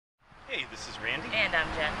this is Randy. And I'm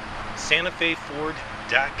Jen.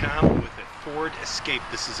 SantaFeFord.com with a Ford Escape.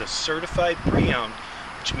 This is a certified pre-owned,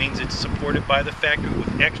 which means it's supported by the factory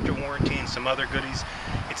with extra warranty and some other goodies.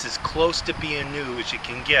 It's as close to being new as you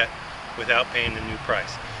can get without paying the new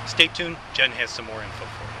price. Stay tuned, Jen has some more info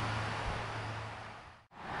for you.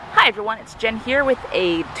 Hi everyone, it's Jen here with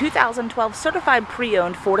a 2012 certified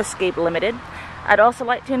pre-owned Ford Escape Limited. I'd also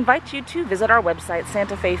like to invite you to visit our website,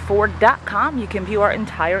 SantaFeFord.com. You can view our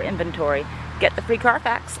entire inventory, get the free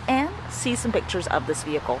Carfax, and see some pictures of this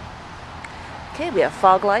vehicle. Okay, we have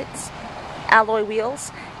fog lights, alloy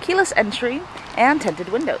wheels, keyless entry, and tinted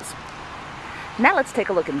windows. Now let's take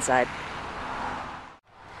a look inside.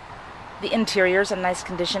 The interior is in nice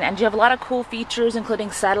condition, and you have a lot of cool features,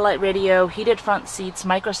 including satellite radio, heated front seats,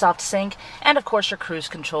 Microsoft Sync, and of course your cruise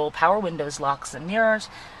control, power windows, locks and mirrors,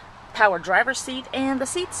 power driver's seat, and the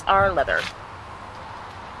seats are leather.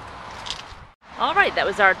 Alright, that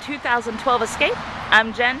was our 2012 Escape.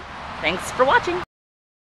 I'm Jen. Thanks for watching.